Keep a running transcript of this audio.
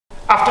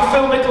After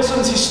Phil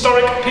Mickelson's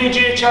historic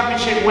PGA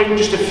Championship win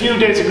just a few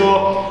days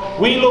ago,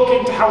 we look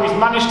into how he's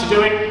managed to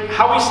do it,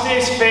 how he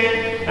stays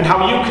fit, and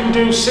how you can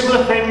do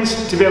similar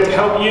things to be able to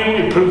help you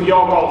improve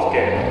your golf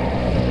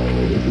game.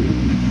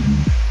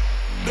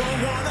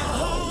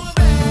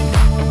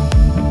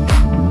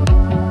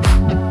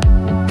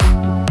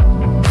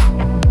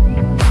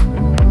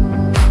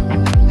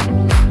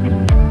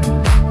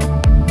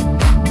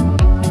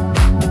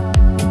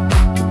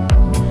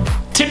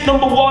 Tip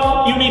number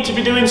one, you need to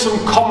be doing some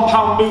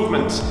compound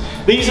movements.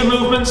 These are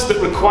movements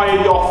that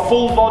require your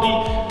full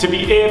body to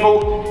be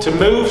able to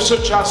move,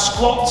 such as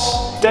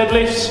squats,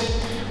 deadlifts,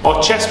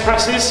 or chest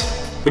presses.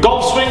 The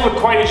golf swing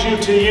requires you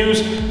to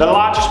use the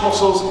largest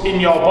muscles in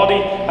your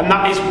body, and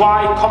that is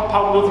why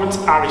compound movements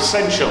are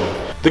essential.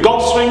 The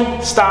golf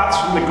swing starts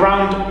from the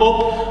ground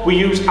up. We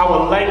use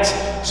our legs,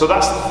 so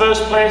that's the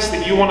first place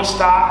that you want to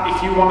start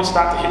if you want to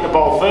start to hit the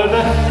ball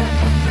further.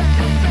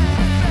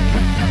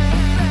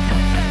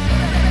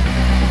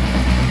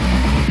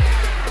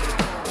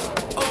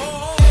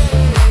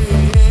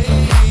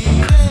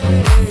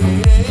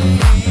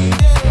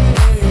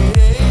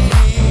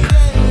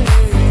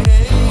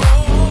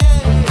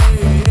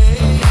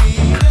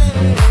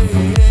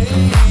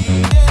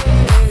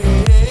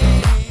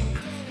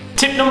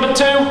 Tip number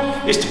two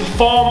is to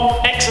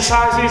perform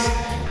exercises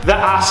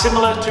that are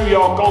similar to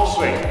your golf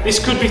swing.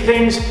 This could be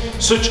things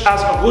such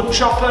as a wood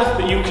chopper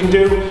that you can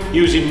do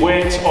using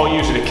weights or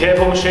using a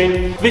cable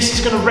machine. This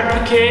is going to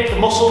replicate the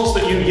muscles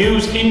that you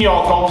use in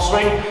your golf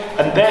swing,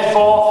 and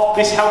therefore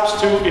this helps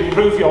to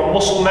improve your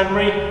muscle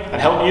memory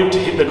and help you to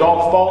hit the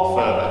golf ball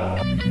further.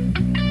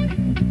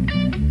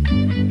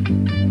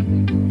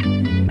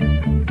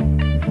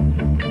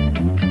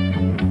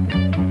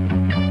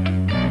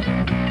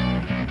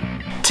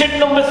 Tip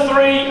number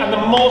three, and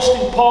the most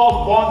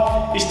important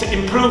one, is to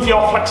improve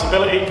your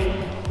flexibility.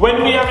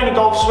 When we are in a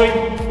golf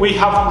swing, we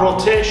have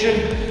rotation,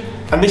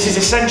 and this is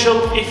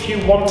essential if you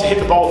want to hit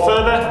the ball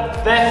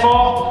further.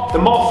 Therefore, the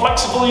more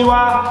flexible you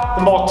are,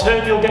 the more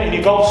turn you'll get in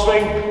your golf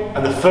swing,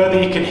 and the further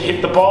you can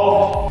hit the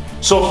ball.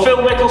 So Phil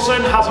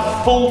Mickelson has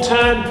a full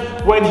turn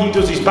when he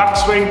does his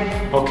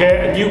backswing,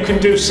 okay, and you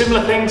can do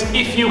similar things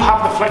if you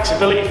have the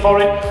flexibility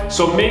for it.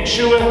 So make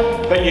sure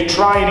that you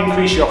try and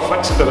increase your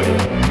flexibility.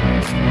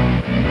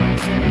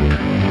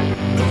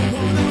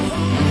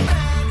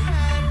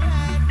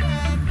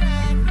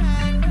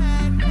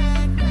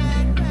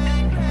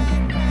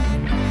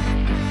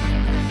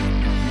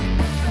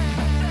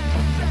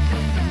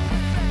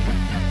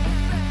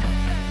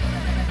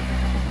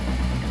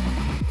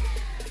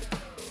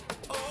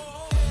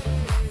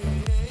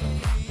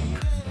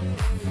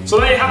 So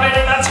there you have it,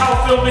 that's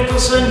how Phil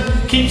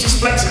Mickelson keeps his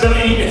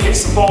flexibility and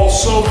hits the ball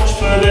so much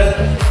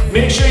further.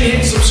 Make sure you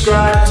hit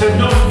subscribe, turn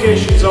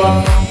notifications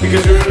on,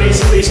 because we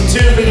release at least 2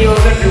 videos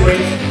every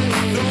week.